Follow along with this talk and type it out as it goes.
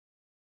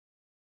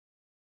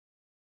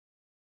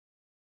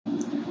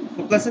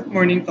A pleasant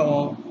morning to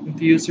all, and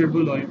to you, Sir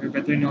Buloy, or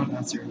better known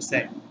as Sir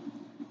Jose.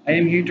 I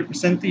am here to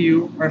present to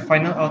you our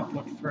final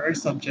outlook for our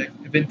subject,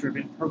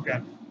 Event-Driven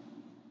Programming.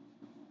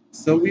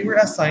 So we were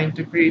assigned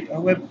to create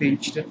a web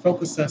page that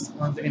focuses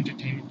on the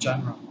entertainment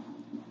genre,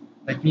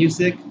 like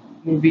music,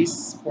 movies,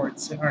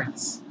 sports, and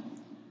arts.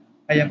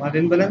 I am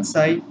Alin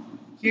Balansay,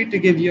 here to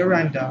give you a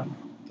rundown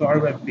to our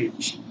web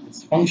page,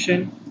 its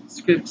function,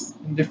 scripts,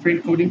 and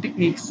different coding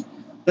techniques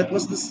that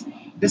was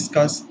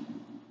discussed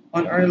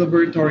on our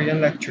laboratory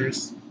and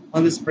lectures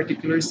on this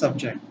particular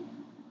subject.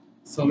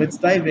 So let's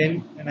dive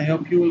in, and I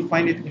hope you will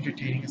find it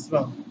entertaining as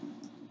well.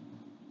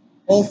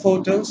 All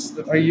photos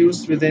that are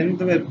used within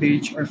the web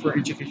page are for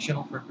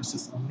educational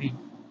purposes only.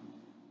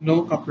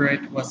 No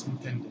copyright was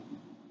intended.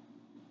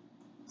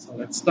 So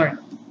let's start.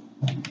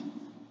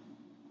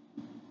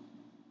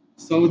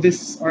 So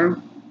this is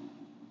our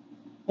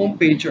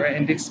homepage or our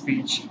index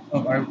page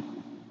of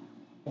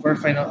our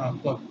final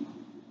outlook.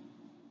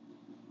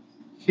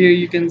 Here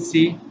you can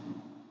see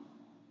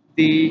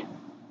the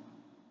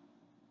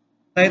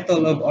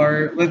title of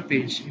our web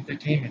page,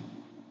 Entertainment,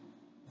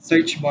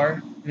 search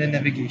bar, and the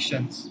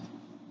navigations.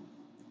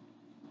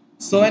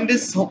 So in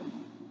this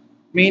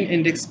main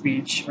index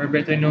page, or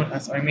better known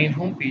as our main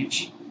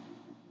homepage,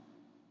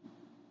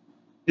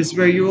 is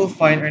where you will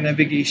find our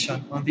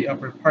navigation on the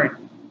upper part.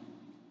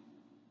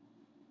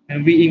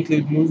 And we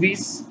include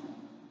movies,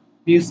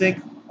 music,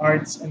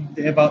 arts, and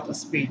the About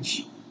Us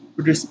page,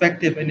 with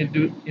respective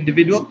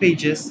individual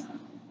pages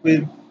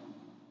with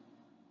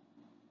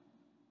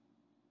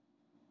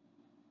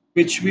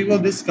which we will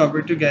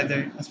discover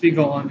together as we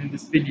go on in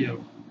this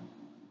video.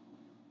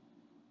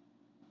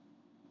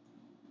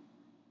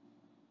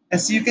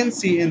 As you can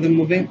see in the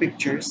moving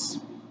pictures,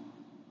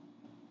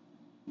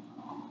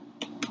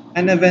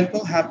 an event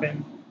will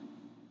happen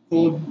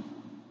called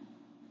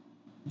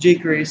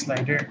jQuery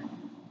slider,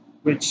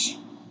 which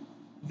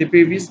the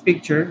previous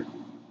picture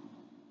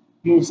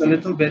moves a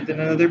little bit and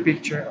another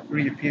picture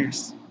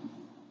reappears.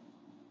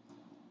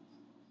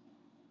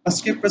 A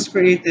script was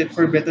created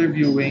for better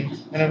viewing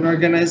and an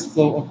organized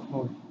flow of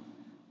code.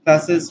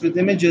 Classes with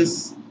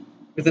images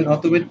with an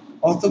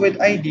auto-with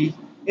ID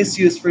is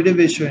used for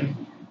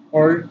division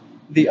or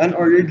the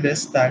unordered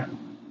list tag,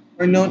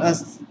 or known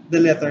as the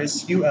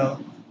letters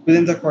UL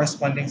within the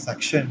corresponding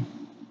section.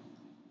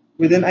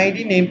 With an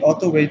ID named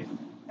auto-with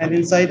and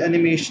inside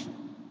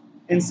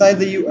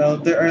the UL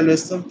there are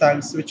lists of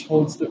tags which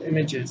holds the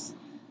images,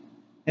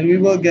 and we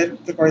will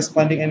get the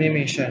corresponding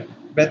animation,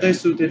 better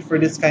suited for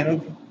this kind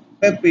of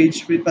web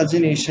page with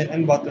pagination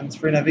and buttons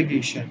for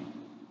navigation.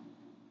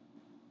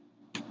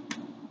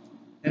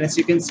 And as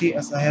you can see,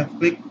 as I have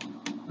clicked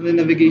on the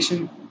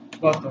navigation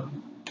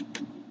button,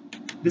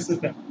 this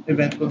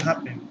event will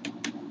happen.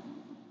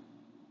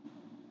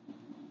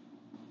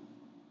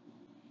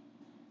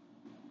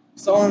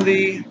 So on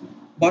the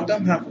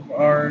bottom half of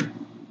our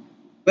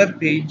web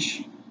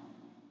page,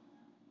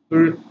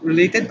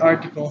 related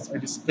articles are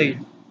displayed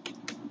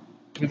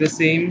with the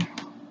same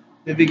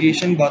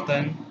navigation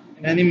button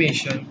and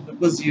animation that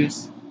was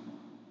used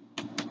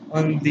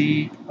on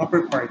the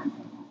upper part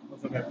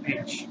of the web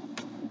page.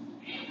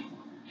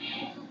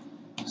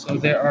 So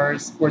there are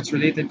sports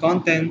related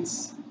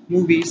contents,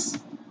 movies,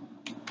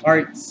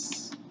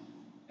 arts,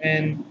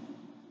 and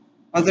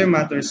other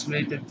matters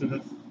related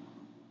to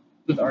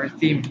our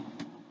theme.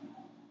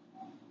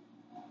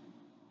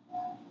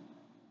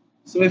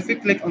 So if we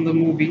click on the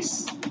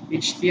movies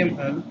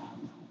HTML,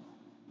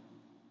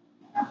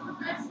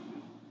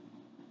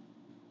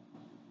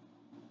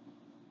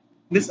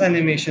 this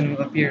animation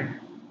will appear.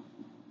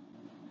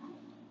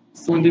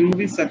 So in the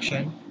movie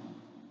section,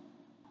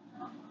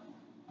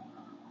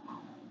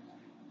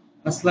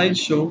 a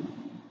slideshow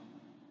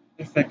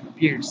effect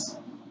appears.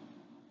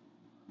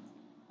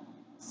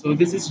 So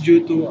this is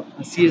due to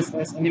a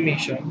CSS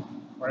animation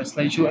or a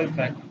slideshow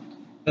effect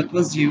that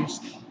was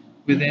used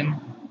within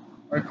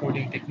our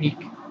coding technique.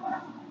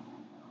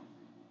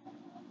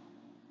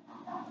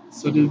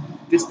 So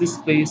this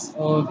displays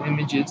all the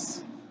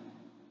images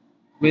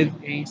with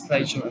a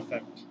slideshow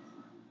effect.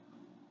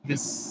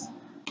 This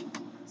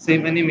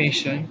same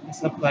animation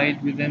is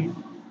applied within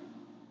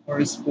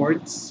our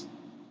sports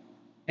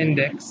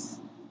index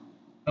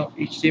of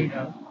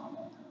HTML,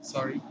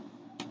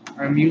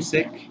 our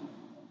music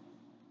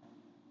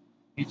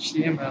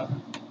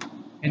HTML,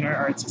 and our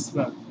arts as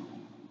well.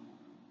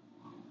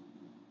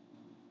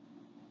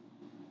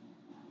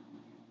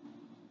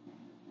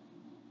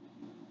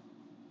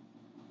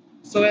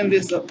 So in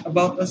this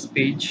About Us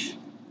page,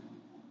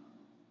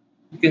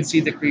 you can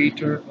see the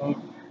creator of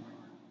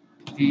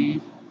the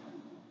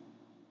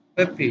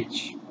web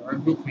page, or our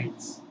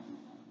groupmates.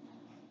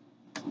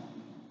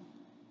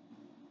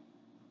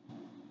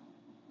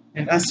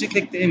 And as you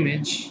click the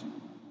image,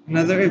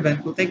 another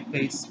event will take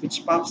place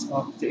which pops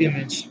up the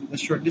image with a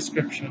short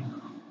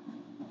description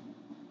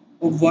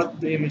of what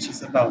the image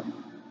is about.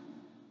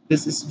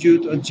 This is due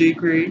to a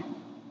jQuery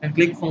and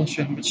click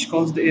function which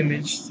calls the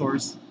image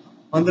source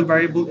on the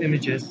variable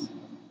images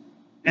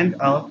and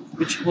out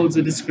which holds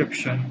a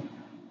description,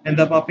 and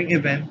the popping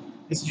event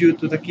is due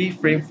to the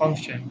keyframe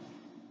function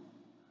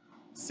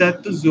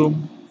set to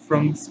zoom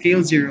from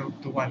scale 0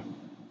 to 1,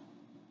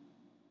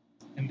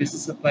 and this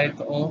is applied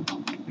to all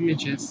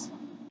images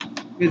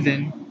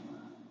within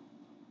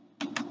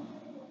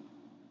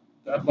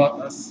the About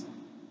Us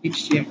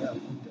HTML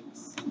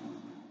index.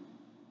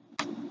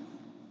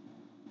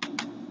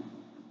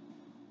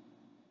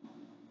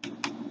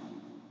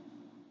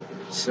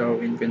 So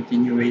in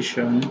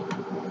continuation,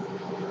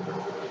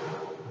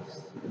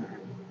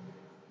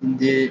 in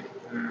the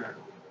uh,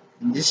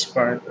 in this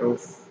part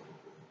of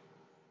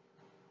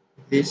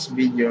this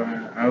video,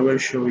 I will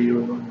show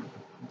you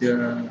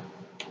the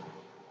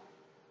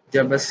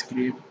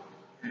JavaScript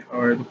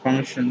or the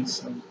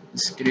functions of the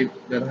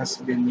script that has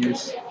been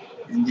used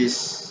in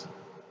this.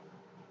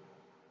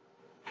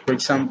 For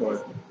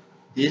example,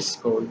 this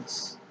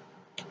codes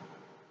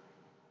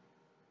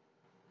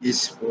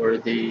is for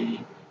these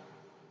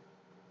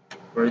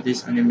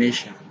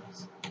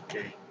animations.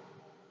 Okay,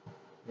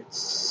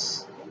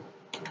 let's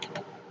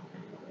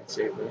let's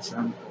say for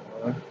example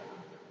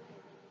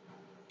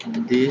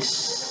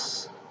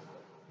this.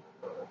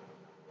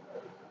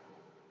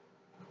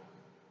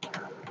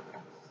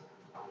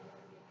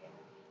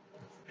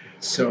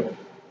 So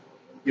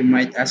you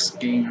might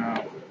asking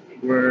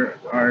where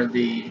are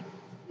the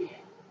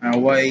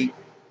why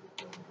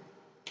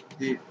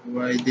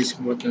these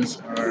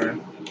buttons are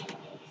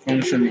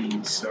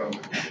functioning. So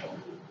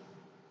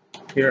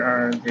here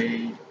are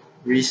the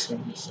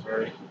reasons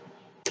or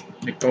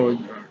the code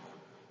or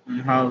on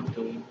how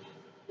to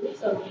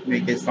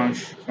make it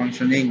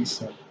functioning.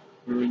 So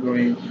we're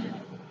going to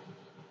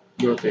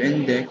go to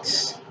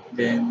index,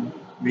 then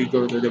we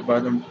go to the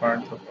bottom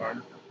part of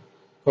our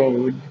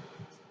code.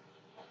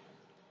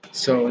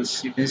 So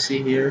as you can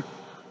see here,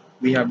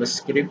 we have a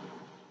script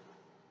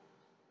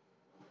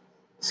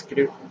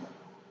script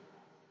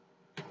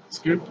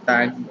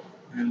tag,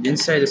 and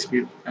inside the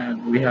script tag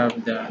we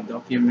have the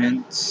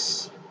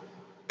documents,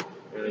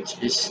 which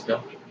is the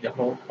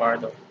whole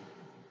part of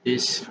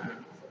this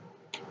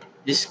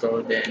this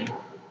code. Then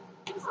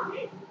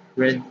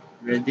read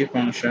ready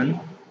function,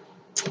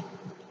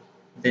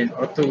 then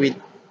auto with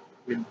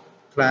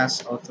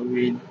class auto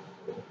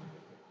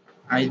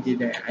id,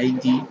 the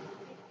id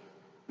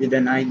with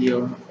an id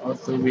or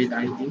auto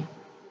id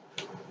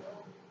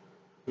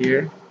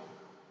here.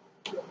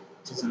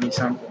 Just an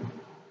example,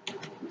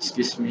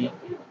 excuse me.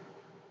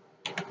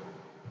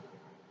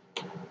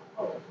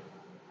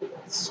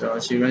 So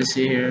as you can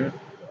see here,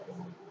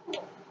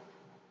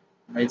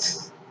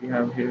 lights we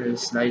have here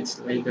is light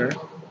slider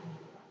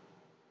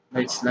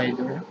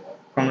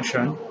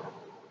function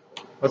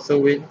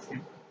auto if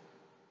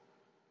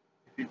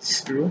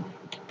it's true,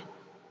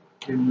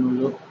 then no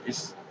loop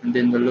is, and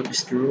then the loop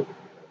is true,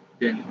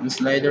 then on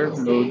slider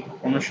load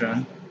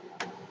function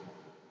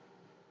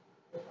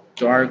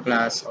to our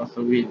class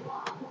auto.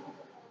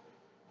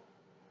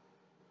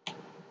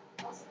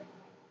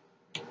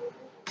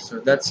 So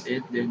that's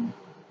it. Then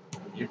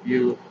if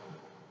you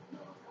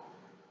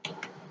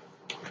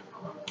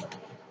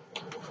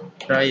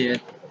try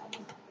it,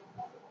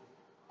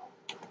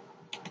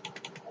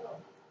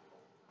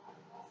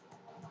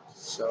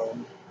 so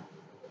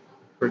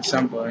for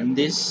example in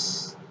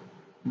this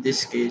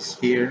case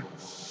here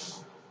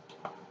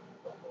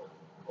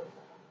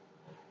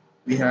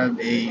we have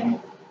a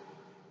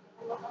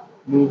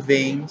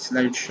moving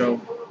slideshow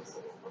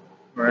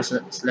or a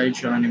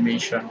slideshow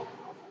animation.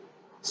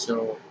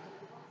 So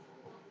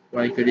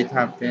why could it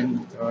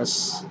happen?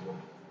 Because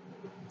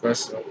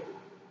of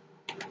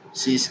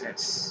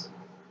CSS.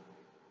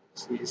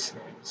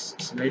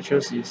 Slideshow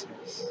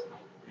CSS.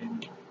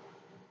 And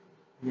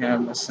we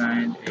have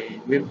assigned a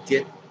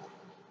WebKit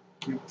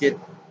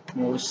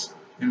most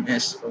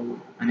MSO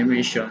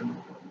animation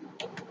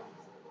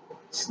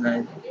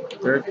slide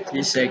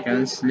 30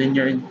 seconds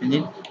linear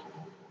infinite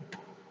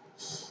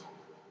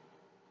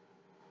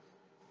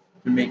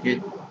to make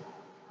it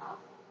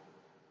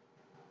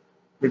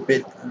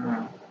repeat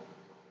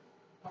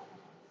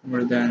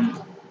more than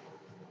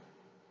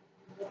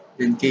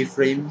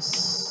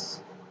keyframes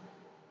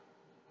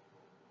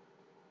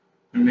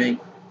to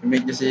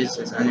make the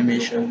CSS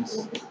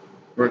animations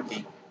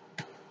working.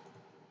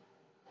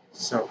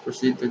 So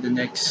proceed to the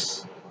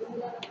next,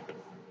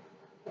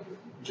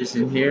 which is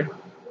in here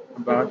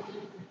about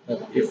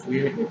that if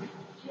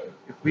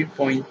we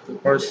point the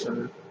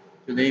cursor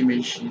to the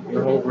image, it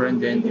will hover,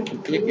 and then if you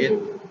click it,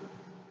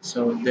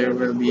 so there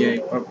will be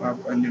a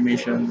pop-up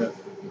animation that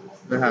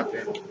will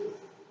happen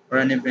or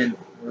an event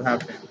will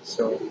happen.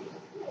 So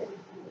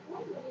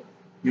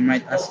you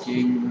might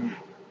asking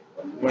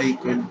why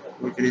could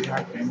it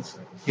happen? So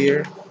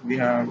here we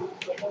have